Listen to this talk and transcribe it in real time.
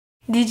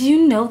Did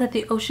you know that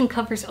the ocean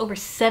covers over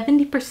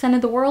 70% of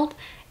the world?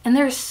 And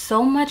there's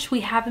so much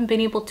we haven't been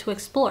able to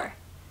explore.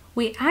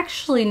 We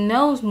actually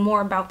know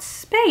more about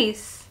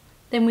space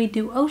than we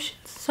do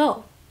oceans.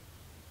 So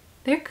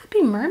there could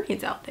be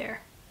mermaids out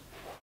there.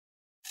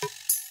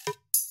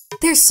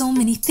 There's so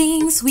many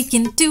things we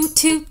can do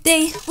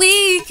today.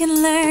 We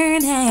can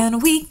learn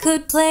and we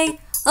could play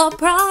a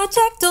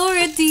project or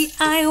a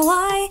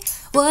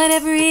DIY.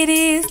 Whatever it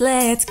is,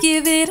 let's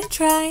give it a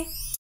try.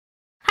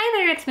 Hi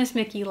there, it's Miss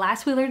Miki.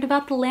 Last we learned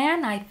about the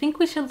land, I think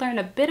we should learn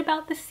a bit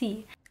about the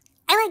sea.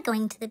 I like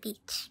going to the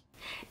beach.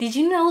 Did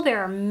you know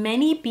there are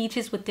many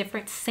beaches with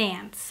different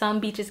sands? Some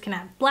beaches can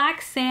have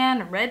black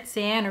sand, red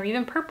sand, or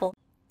even purple.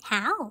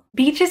 How?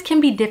 Beaches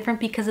can be different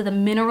because of the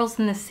minerals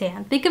in the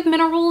sand. Think of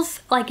minerals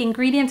like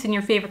ingredients in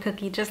your favorite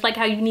cookie. Just like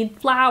how you need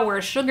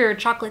flour, sugar,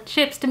 chocolate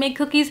chips to make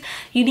cookies,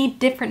 you need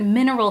different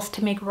minerals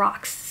to make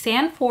rocks.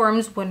 Sand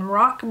forms when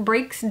rock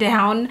breaks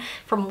down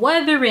from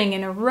weathering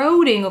and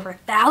eroding over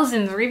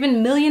thousands or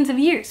even millions of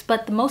years.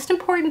 But the most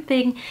important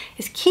thing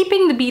is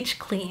keeping the beach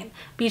clean.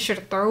 Be sure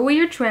to throw away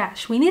your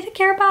trash. We need to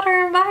care about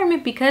our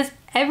environment because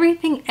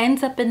everything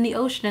ends up in the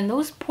ocean and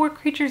those poor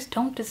creatures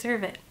don't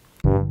deserve it.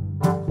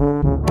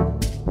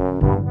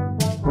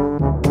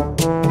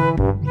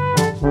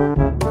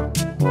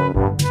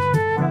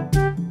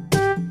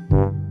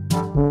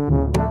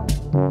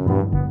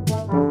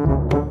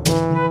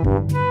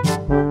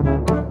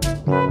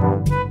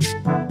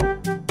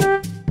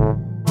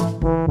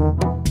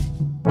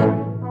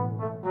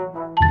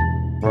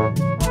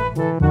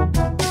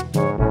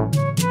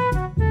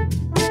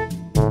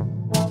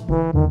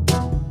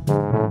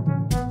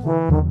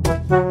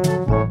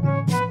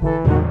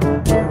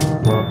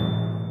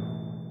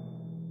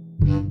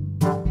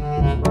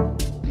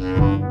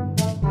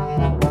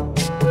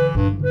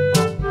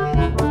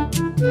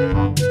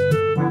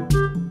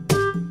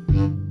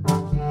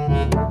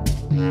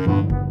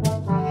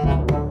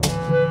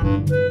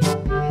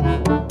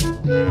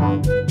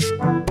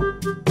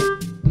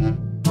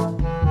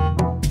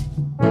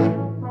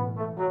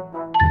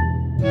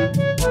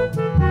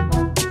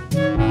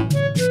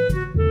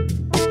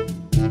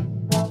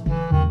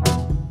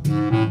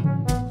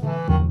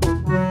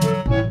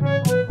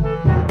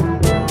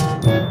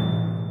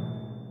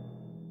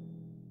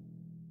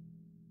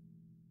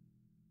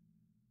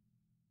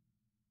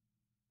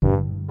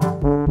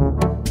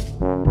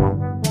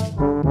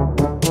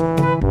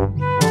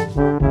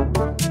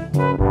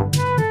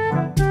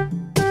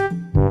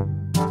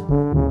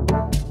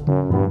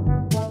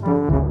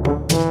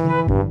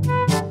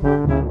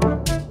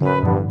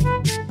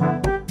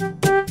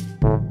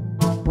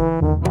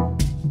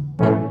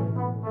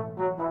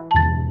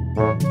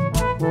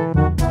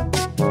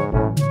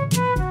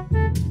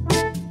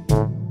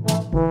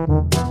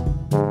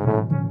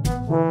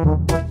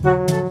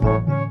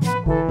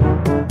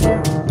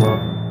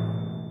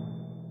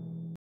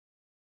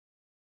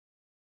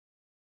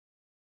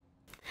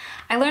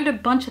 I learned a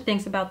bunch of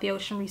things about the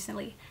ocean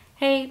recently.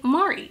 Hey,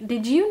 Maree,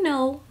 did you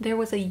know there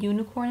was a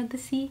unicorn at the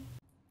sea?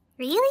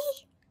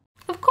 Really?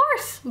 Of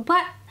course,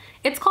 but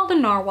it's called a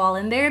narwhal,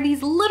 and they're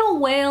these little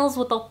whales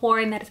with a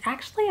horn that is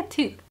actually a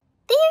tooth.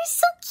 They are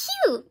so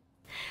cute.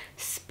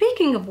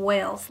 Speaking of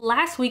whales,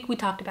 last week we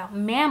talked about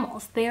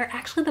mammals. They are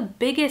actually the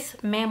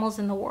biggest mammals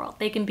in the world.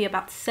 They can be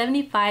about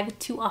 75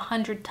 to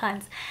 100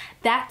 tons.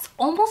 That's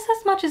almost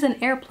as much as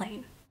an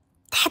airplane.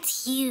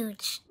 That's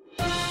huge.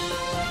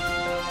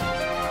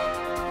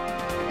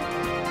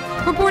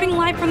 Reporting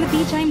live from the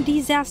beach, I'm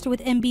Dee Zaster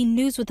with MB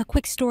News with a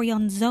quick story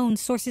on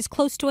zones. Sources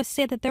close to us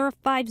say that there are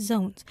 5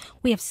 zones.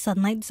 We have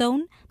Sunlight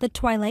Zone, the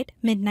Twilight,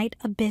 Midnight,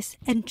 Abyss,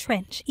 and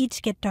Trench.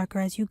 Each get darker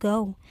as you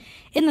go.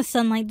 In the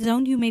Sunlight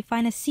Zone, you may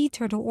find a sea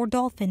turtle or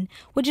dolphin,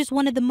 which is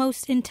one of the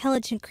most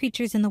intelligent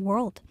creatures in the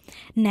world.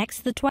 Next,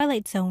 the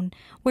Twilight Zone,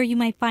 where you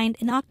might find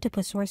an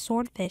octopus or a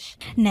swordfish.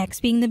 Next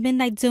being the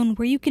Midnight Zone,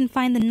 where you can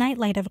find the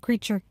nightlight of a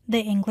creature,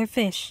 the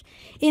anglerfish.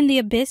 In the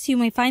Abyss, you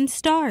may find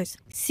stars,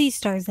 sea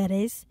stars that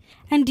is.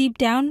 And deep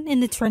down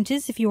in the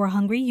trenches, if you are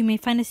hungry, you may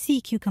find a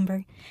sea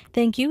cucumber.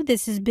 Thank you.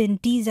 This has been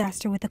Dee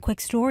Zaster with a quick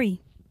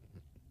story.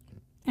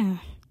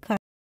 Cut.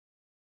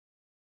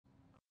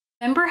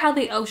 Remember how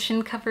the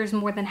ocean covers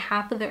more than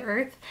half of the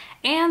earth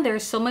and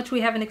there's so much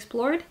we haven't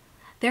explored?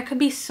 There could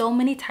be so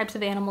many types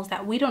of animals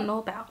that we don't know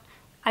about.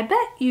 I bet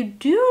you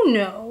do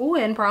know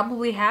and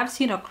probably have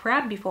seen a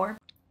crab before.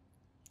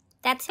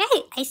 That's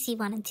right. I see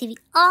one on TV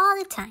all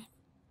the time.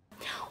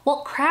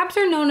 Well, crabs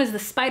are known as the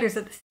spiders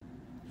of the sea.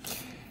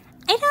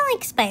 I don't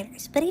like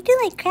spiders, but I do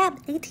like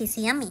crab. They taste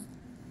yummy.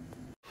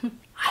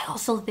 I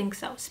also think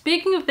so.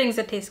 Speaking of things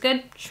that taste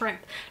good, shrimp.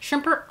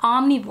 Shrimp are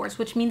omnivores,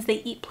 which means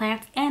they eat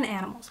plants and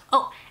animals.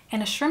 Oh,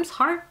 and a shrimp's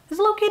heart is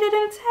located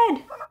in its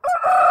head.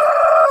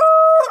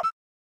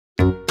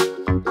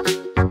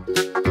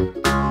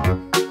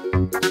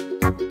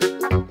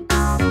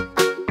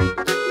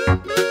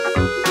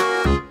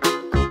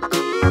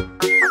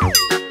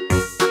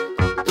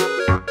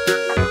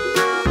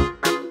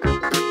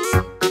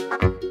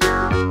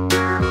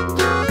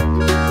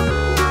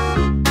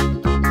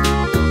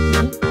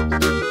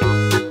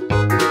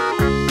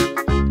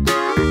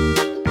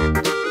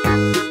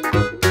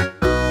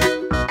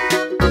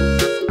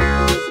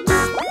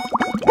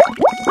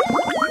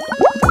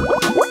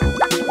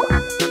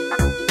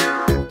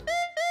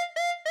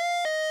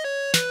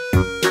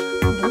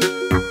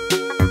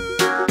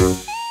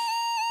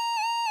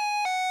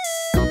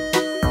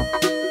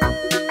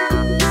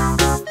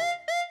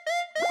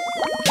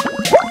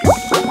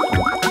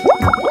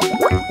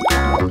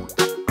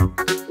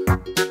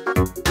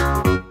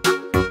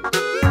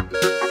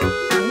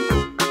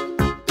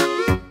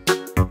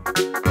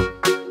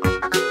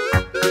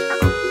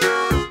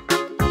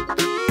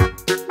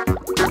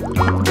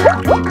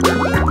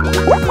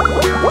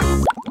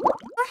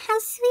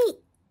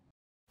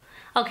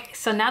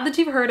 Not that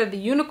you've heard of the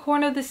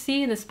unicorn of the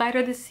sea and the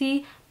spider of the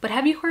sea, but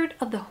have you heard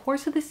of the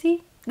horse of the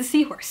sea? The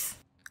seahorse.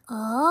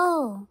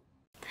 Oh.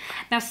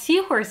 Now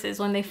seahorses,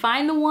 when they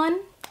find the one,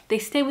 they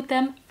stay with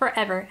them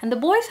forever. And the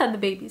boys had the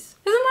babies.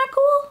 Isn't that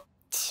cool?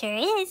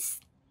 Sure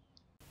is.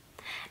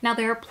 Now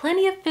there are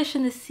plenty of fish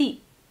in the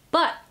sea,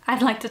 but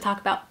I'd like to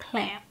talk about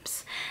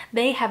clams.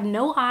 They have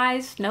no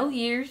eyes, no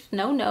ears,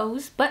 no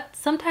nose, but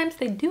sometimes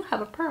they do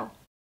have a pearl.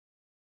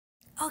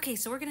 Okay,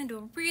 so we're gonna do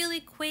a really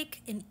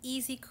quick and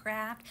easy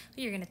craft.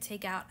 You're gonna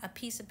take out a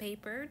piece of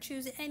paper,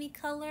 choose any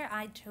color.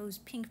 I chose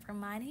pink for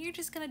mine, and you're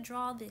just gonna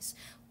draw this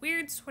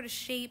weird sort of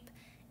shape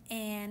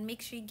and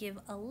make sure you give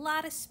a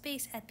lot of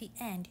space at the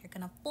end. You're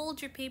gonna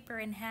fold your paper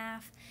in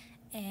half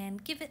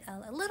and give it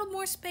a little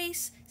more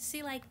space,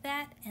 see, like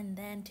that, and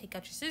then take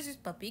out your scissors,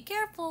 but be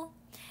careful,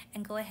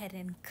 and go ahead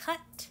and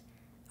cut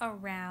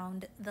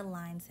around the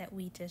lines that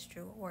we just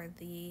drew, or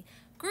the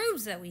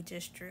grooves that we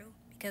just drew,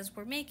 because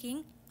we're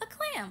making a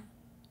clam.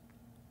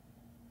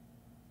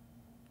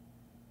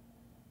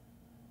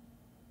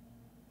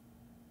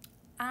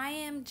 I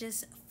am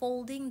just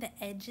folding the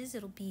edges.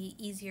 It'll be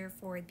easier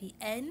for the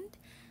end.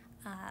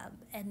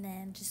 And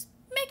then just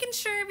making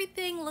sure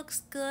everything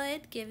looks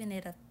good, giving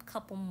it a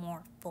couple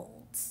more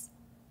folds.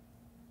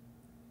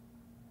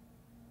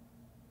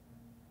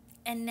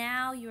 And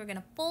now you're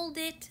gonna fold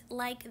it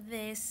like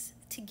this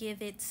to give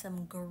it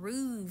some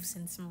grooves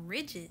and some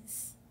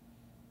ridges.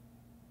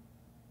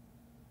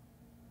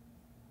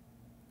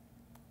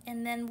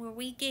 And then where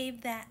we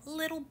gave that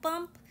little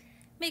bump,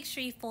 make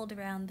sure you fold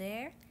around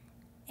there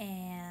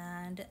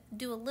and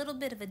do a little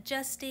bit of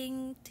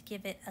adjusting to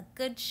give it a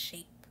good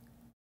shape.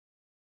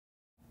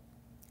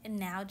 And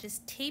now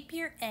just tape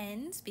your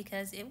ends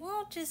because it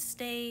won't just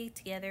stay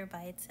together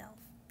by itself.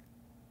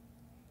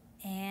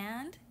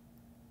 And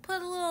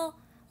put a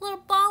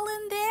little ball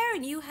in there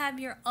and you have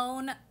your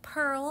own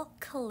pearl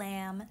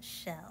clam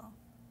shell.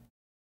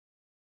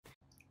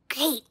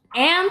 Great.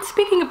 And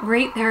speaking of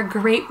great, there are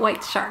great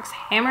white sharks,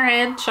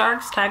 hammerhead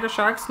sharks, tiger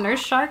sharks,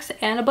 nurse sharks,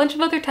 and a bunch of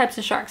other types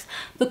of sharks.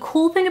 The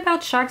cool thing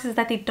about sharks is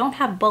that they don't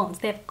have bones.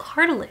 They have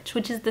cartilage,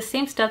 which is the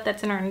same stuff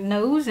that's in our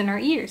nose and our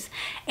ears.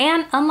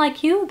 And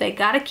unlike you, they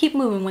gotta keep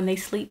moving when they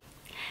sleep.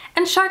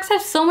 And sharks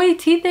have so many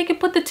teeth they could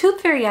put the tooth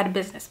fairy out of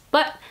business.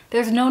 But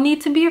there's no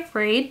need to be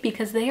afraid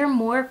because they are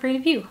more afraid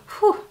of you.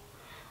 Whew,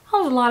 that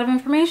was a lot of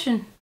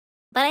information.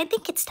 But I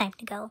think it's time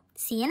to go.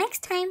 See you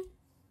next time.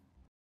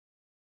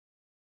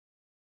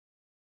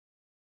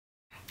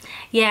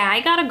 Yeah,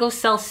 I gotta go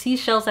sell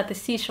seashells at the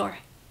seashore.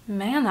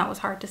 Man, that was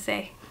hard to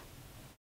say.